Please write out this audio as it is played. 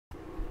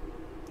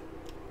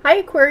Hi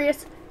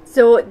Aquarius.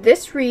 So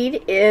this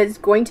read is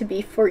going to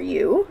be for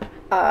you.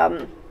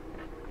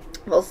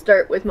 We'll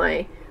start with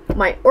my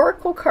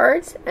oracle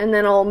cards, and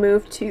then I'll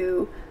move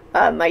to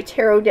my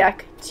tarot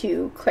deck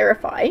to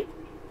clarify.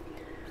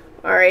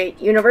 Alright,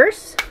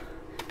 universe,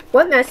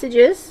 what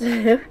messages,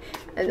 and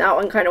that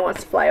one kind of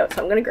wants to fly out,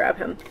 so I'm going to grab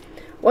him.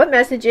 What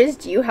messages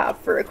do you have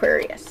for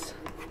Aquarius?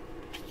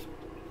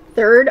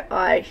 Third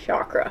eye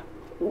chakra.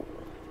 Ooh.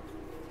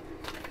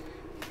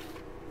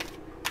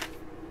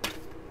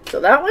 So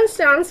that one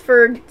stands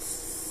for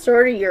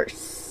sort of your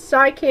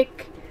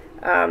psychic,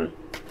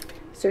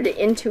 sort of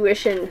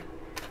intuition,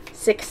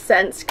 sixth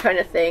sense kind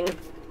of thing.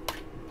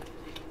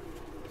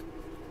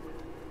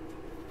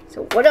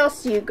 So what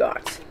else do you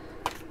got,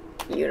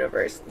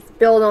 universe? Let's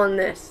build on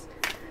this.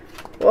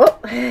 Whoa.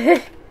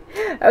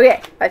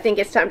 Okay, I think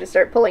it's time to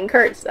start pulling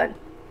cards then.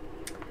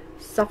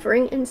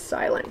 Suffering in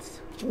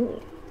silence.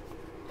 Ooh.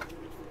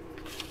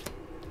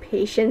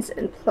 Patience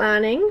and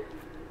planning.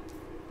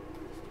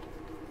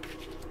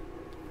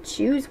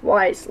 Choose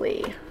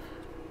wisely.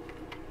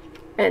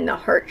 And the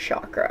heart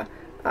chakra,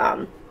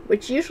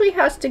 which usually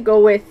has to go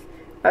with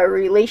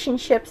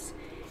relationships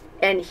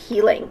and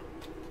healing.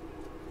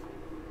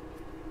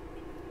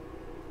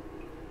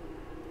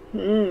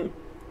 Well,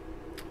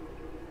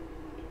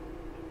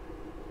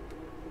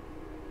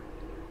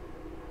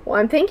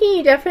 I'm thinking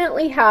you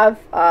definitely have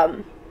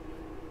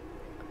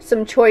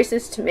some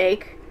choices to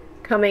make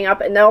coming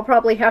up, and that'll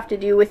probably have to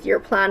do with your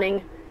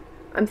planning.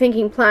 I'm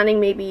thinking planning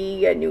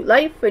maybe a new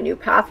life, a new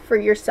path for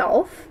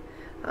yourself.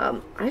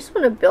 I just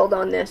want to build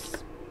on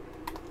this.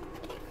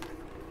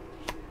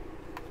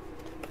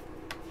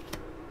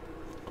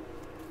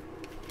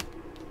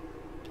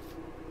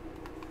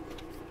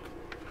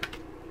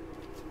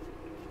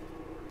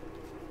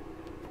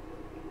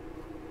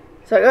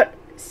 So I got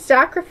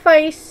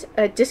sacrifice,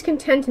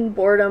 discontent and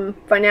boredom,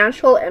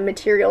 financial and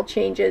material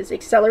changes,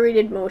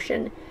 accelerated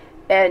motion,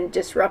 and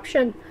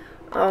disruption.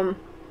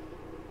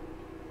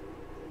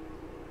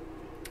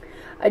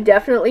 I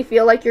definitely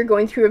feel like you're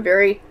going through a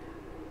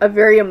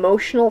very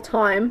emotional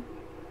time.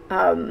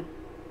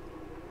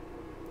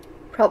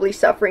 Probably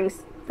suffering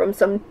from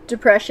some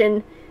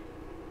depression,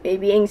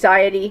 maybe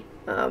anxiety,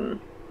 a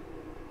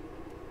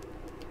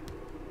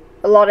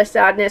lot of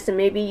sadness, and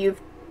maybe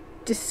you've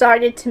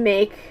decided to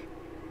make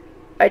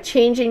a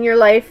change in your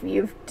life.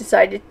 You've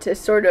decided to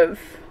sort of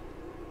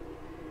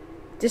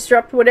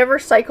disrupt whatever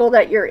cycle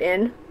that you're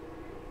in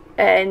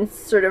and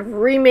sort of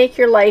remake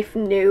your life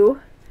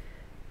new.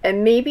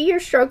 And maybe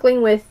you're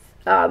struggling with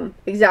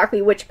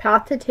exactly which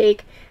path to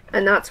take,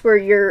 and that's where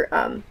your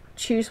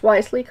choose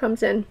wisely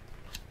comes in.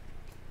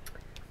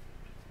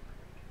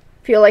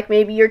 Feel like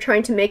maybe you're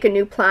trying to make a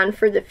new plan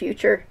for the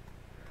future.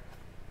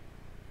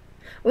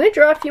 I'm going to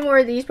draw a few more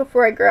of these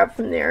before I grab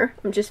from there.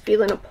 I'm just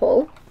feeling a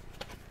pull.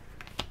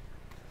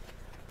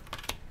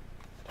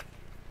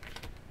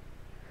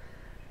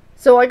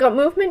 So I got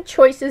movement,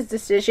 choices,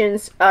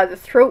 decisions, the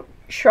throat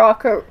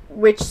chakra,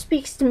 which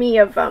speaks to me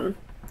of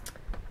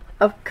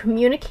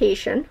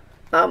communication.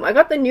 I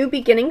got the new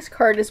beginnings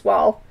card as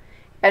well,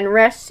 and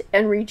rest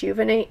and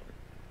rejuvenate.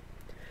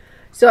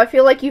 So I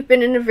feel like you've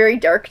been in a very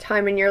dark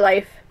time in your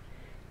life,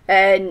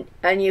 and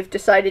you've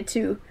decided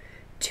to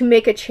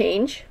make a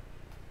change,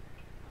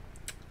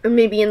 or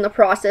maybe in the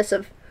process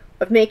of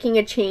making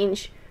a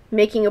change,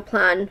 making a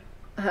plan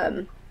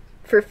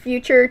for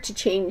future to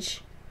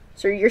change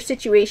sort of your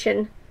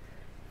situation.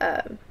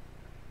 How,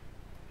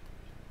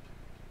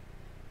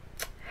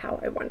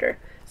 I wonder.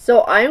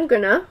 So I'm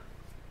gonna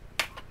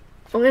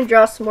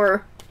draw some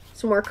more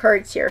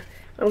cards here.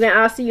 I'm gonna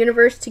ask the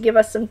universe to give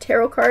us some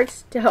tarot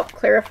cards to help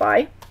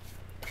clarify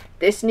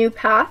this new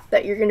path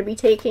that you're gonna be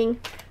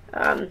taking.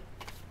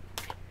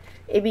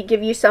 Maybe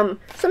give you some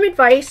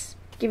advice,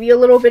 give you a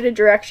little bit of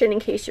direction in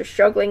case you're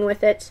struggling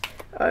with it,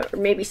 or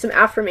maybe some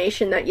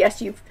affirmation that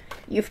yes,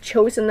 you've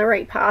chosen the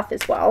right path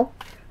as well.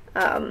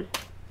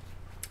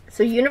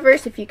 So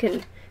universe, if you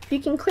can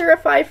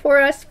clarify for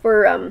us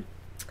for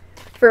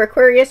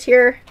Aquarius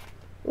here.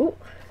 Ooh,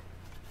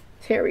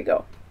 here we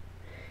go.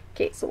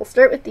 Okay, so we'll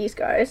start with these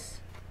guys.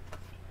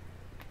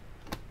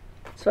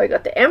 So I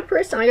got the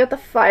Empress and I got the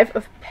Five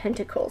of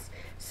Pentacles.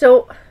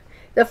 So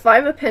the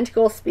Five of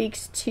Pentacles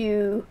speaks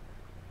to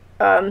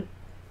sort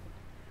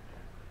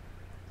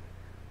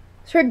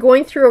of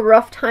going through a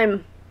rough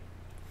time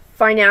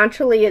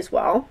financially as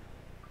well.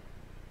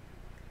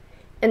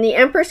 And the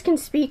Empress can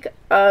speak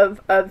of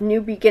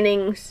new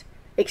beginnings,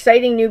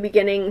 exciting new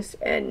beginnings,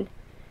 and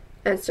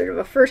sort of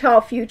a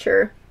fertile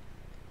future,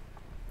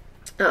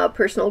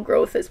 personal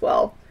growth as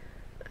well.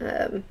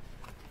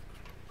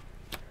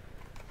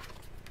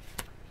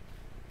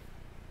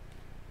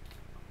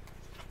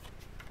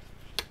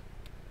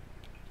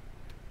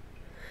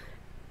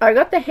 I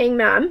got the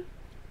Hangman,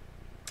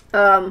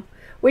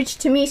 which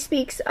to me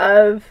speaks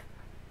of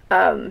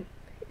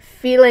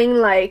feeling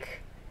like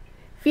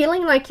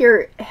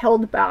you're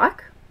held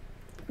back.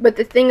 But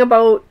the thing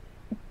about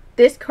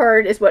this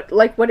card is what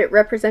it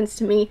represents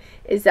to me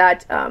is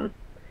that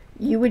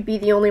you would be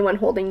the only one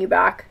holding you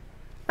back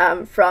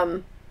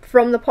from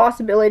from the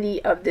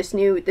possibility of this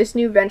new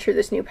venture,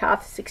 this new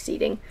path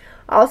succeeding.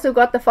 I also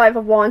got the Five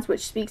of Wands,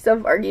 which speaks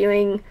of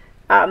arguing,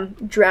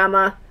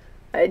 drama,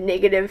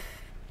 negative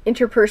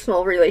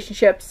interpersonal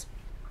relationships.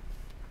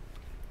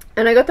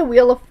 And I got the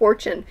Wheel of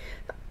Fortune.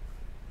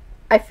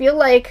 I feel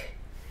like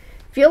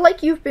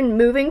you've been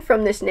moving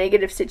from this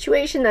negative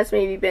situation that's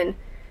maybe been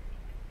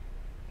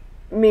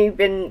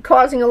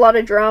causing a lot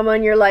of drama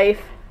in your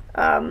life,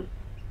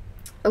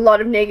 a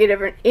lot of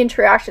negative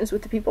interactions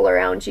with the people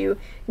around you,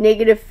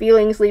 negative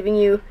feelings leaving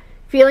you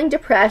feeling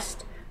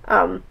depressed,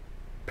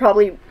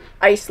 probably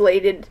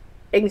isolated,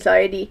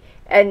 anxiety,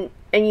 and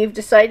you've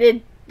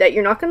decided that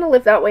you're not going to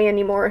live that way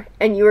anymore,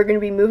 and you are going to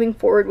be moving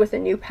forward with a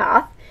new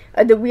path.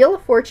 The Wheel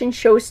of Fortune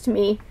shows to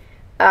me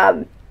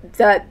that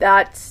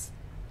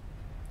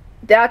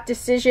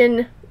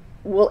decision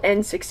will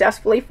end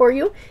successfully for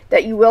you,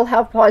 that you will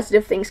have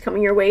positive things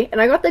coming your way.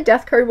 And I got the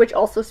Death card, which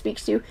also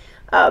speaks to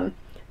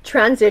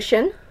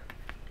transition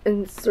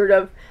and sort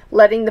of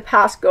letting the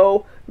past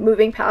go,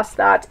 moving past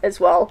that as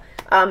well.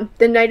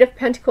 The Knight of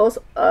Pentacles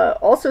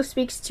also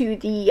speaks to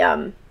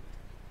the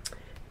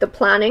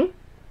planning,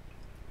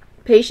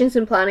 patience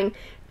and planning,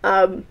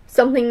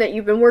 something that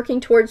you've been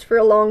working towards for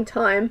a long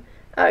time,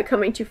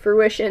 coming to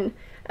fruition.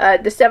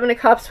 The Seven of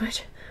Cups,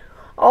 which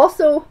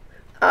also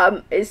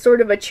is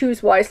sort of a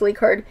choose wisely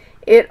card.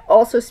 It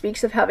also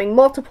speaks of having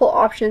multiple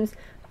options,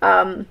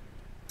 but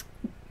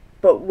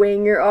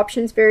weighing your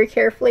options very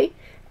carefully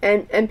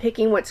and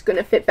picking what's going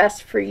to fit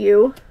best for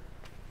you.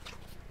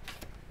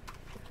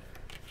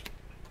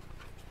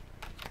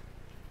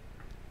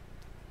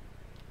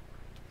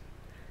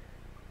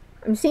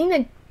 I'm seeing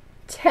the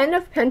Ten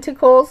of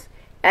Pentacles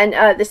and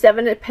the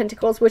Seven of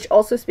Pentacles, which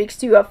also speaks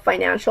to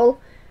financial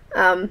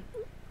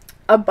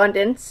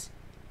abundance.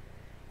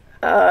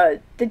 The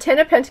Ten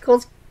of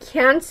Pentacles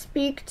can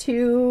speak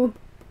to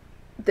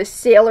the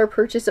sale or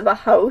purchase of a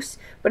house,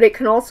 but it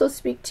can also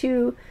speak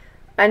to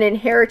an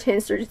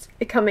inheritance or just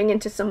coming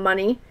into some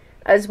money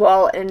as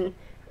well. And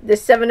the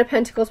Seven of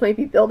Pentacles might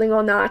be building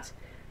on that.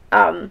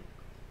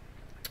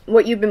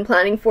 What you've been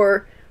planning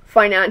for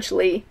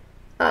financially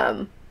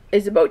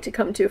is about to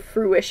come to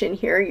fruition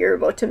here. You're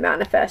about to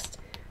manifest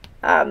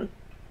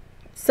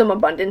some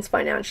abundance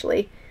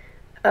financially.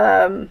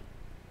 I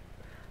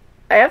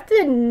have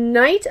the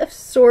Knight of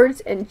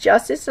Swords and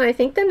Justice, and I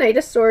think the Knight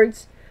of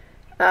Swords,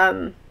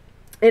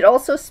 it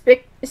also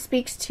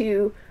speaks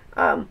to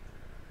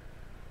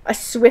a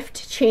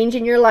swift change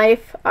in your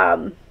life.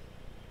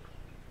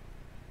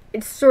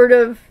 It's sort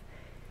of,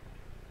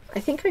 I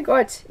think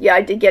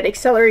I did get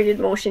accelerated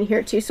motion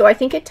here too, so I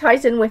think it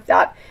ties in with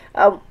that.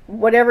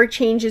 Whatever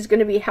change is going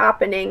to be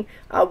happening,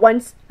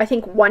 once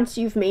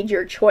you've made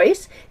your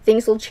choice,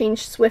 things will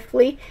change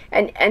swiftly,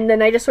 and the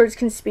Knight of Swords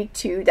can speak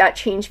to that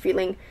change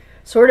feeling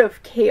sort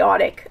of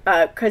chaotic,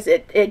 because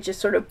it just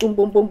sort of boom,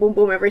 boom, boom, boom,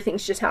 boom,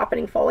 everything's just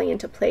happening, falling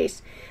into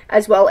place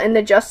as well. And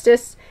the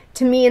Justice,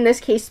 to me, in this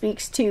case,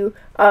 speaks to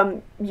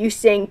you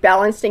staying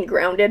balanced and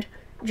grounded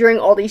during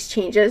all these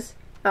changes,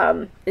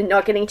 and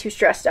not getting too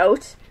stressed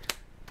out.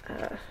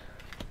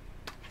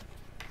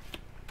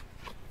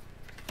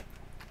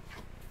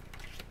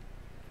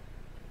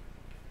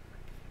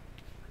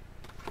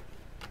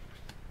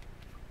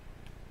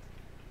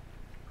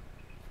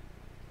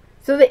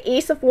 So the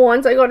Ace of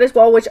Wands I got as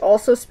well, which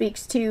also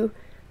speaks to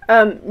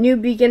new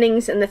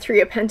beginnings, and the Three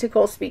of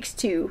Pentacles speaks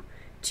to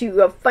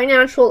a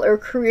financial or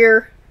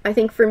career. I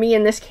think for me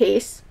in this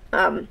case,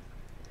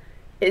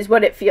 is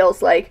what it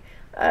feels like,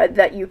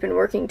 that you've been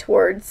working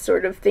towards.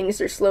 Sort of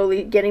things are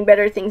slowly getting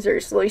better, things are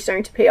slowly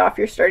starting to pay off.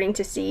 You're starting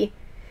to see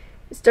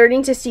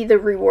the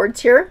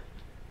rewards here.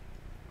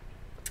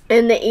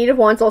 And the Eight of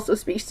Wands also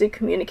speaks to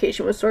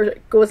communication, which sort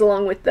of goes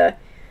along with the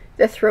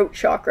throat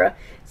chakra.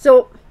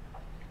 So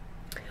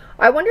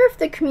I wonder if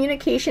the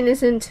communication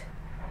isn't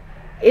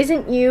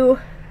you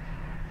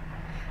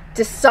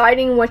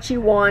deciding what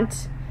you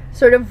want,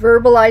 sort of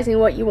verbalizing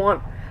what you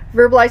want,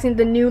 verbalizing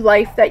the new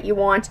life that you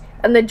want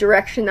and the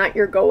direction that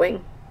you're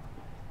going.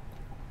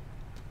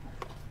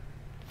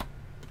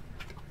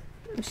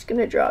 I'm just going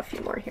to draw a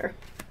few more here.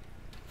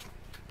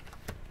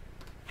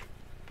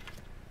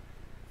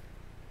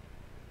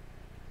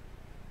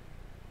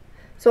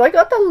 So I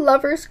got the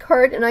Lovers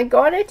card, and I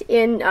got it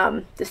in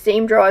the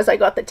same draw as I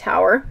got the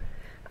Tower.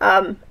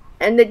 And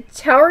the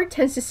Tower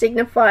tends to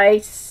signify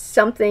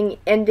something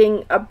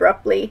ending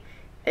abruptly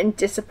and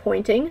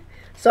disappointing.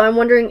 So I'm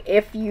wondering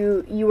if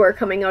you are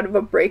coming out of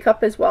a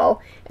breakup as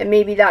well, and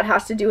maybe that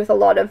has to do with a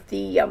lot of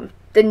the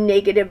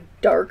negative,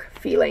 dark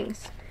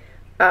feelings.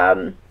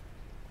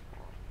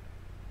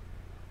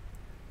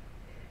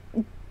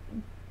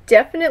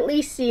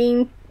 Definitely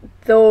seeing,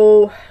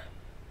 though,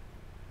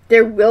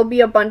 there will be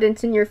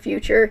abundance in your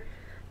future.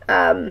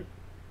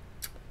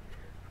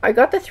 I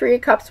got the Three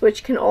of Cups,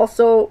 which can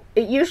also,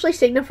 it usually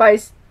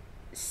signifies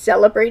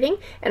celebrating,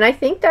 and I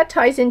think that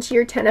ties into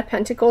your Ten of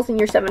Pentacles and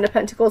your Seven of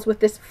Pentacles with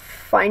this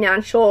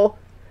financial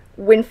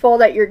windfall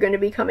that you're going to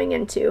be coming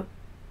into.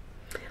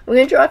 I'm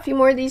going to draw a few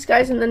more of these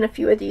guys and then a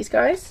few of these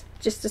guys,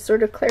 just to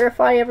sort of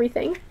clarify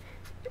everything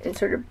and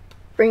sort of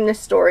bring the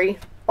story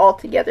all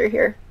together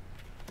here.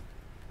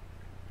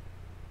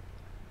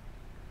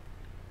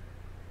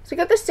 So we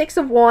got the Six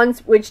of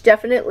Wands, which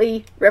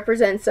definitely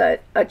represents a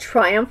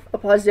triumph, a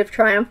positive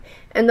triumph,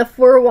 and the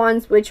Four of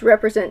Wands, which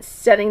represents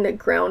setting the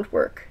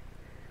groundwork.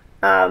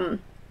 I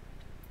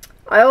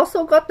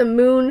also got the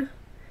Moon,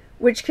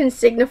 which can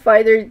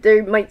signify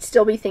there might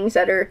still be things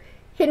that are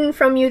hidden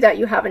from you that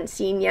you haven't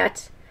seen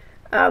yet.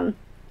 And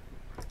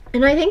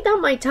I think that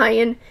might tie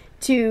in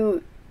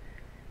to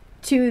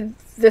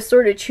the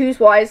sort of choose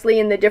wisely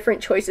and the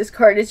different choices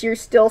card, as you're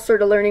still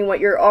sort of learning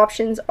what your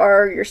options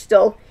are. You're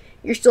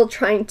still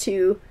trying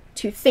to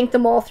think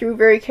them all through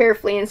very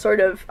carefully and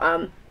sort of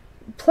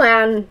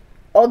plan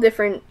all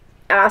different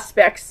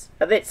aspects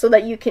of it so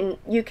that you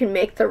can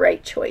make the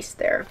right choice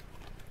there.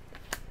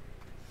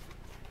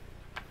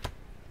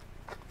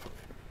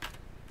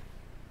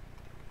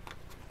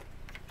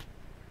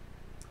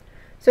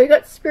 So we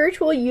got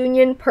spiritual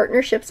union,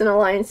 partnerships and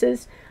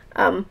alliances,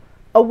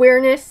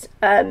 awareness,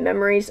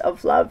 memories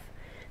of love.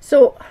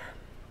 So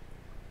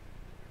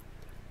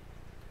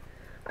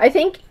I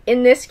think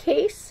in this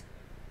case,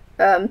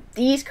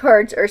 these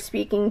cards are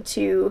speaking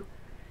to,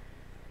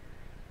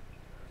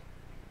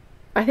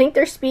 I think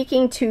they're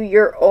speaking to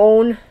your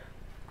own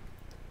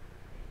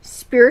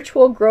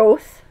spiritual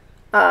growth,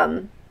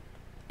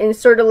 in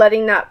sort of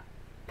letting that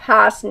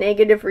past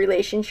negative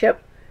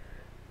relationship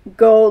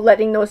go,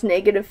 letting those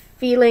negative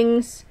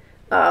feelings,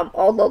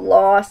 all the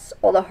loss,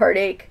 all the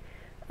heartache,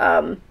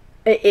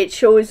 it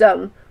shows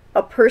a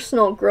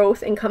personal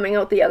growth and coming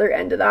out the other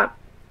end of that.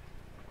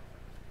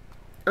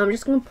 I'm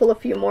just going to pull a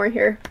few more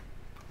here.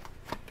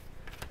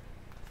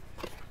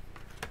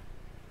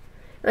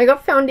 And I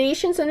got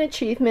foundations and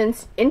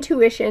achievements,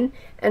 intuition,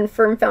 and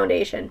firm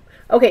foundation.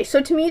 Okay,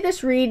 so to me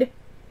this read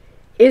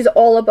is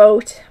all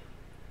about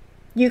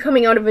you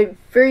coming out of a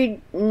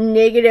very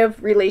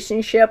negative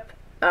relationship,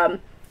 a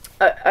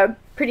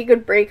pretty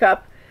good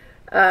breakup,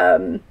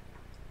 caused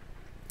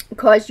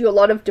you a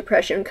lot of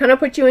depression, kind of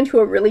put you into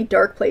a really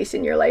dark place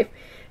in your life,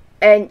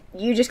 and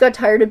you just got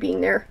tired of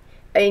being there,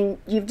 and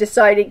you've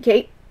decided,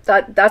 okay,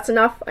 that's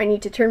enough, I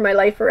need to turn my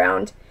life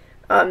around.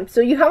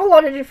 So you have a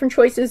lot of different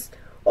choices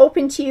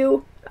open to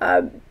you.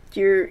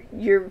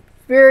 You're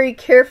very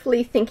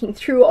carefully thinking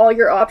through all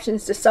your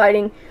options,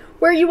 deciding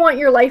where you want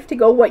your life to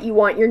go, what you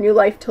want your new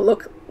life to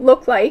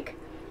look like.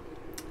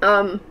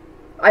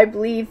 I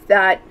believe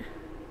that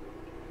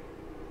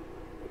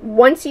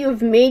once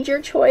you've made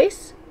your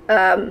choice,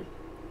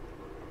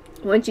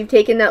 once you've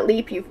taken that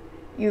leap,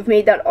 you've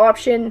made that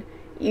option,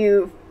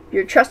 you're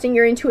trusting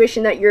your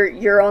intuition that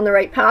you're on the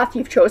right path,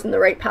 you've chosen the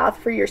right path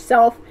for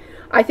yourself,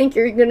 I think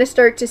you're going to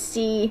start to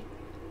see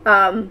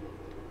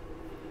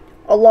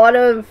a lot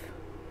of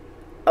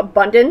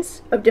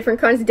abundance of different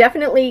kinds.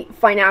 Definitely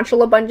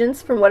financial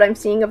abundance from what I'm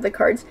seeing of the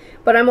cards,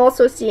 but I'm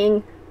also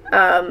seeing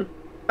a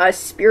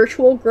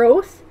spiritual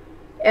growth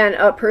and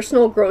a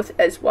personal growth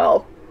as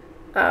well.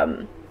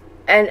 And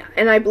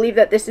I believe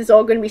that this is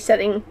all going to be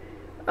setting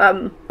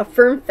a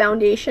firm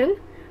foundation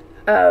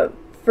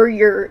for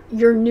your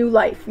new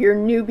life, your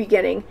new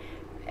beginning,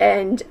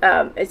 and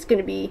it's going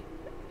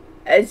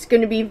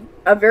to be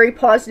a very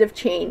positive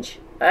change.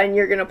 And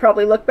you're going to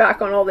probably look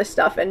back on all this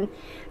stuff, and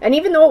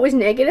even though it was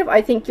negative,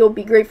 I think you'll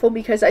be grateful,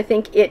 because I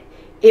think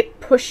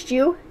it pushed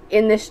you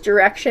in this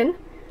direction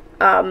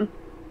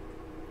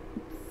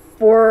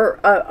for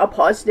a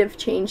positive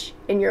change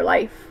in your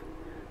life.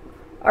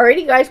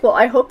 Alrighty guys, well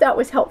I hope that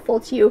was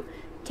helpful to you.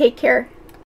 Take care.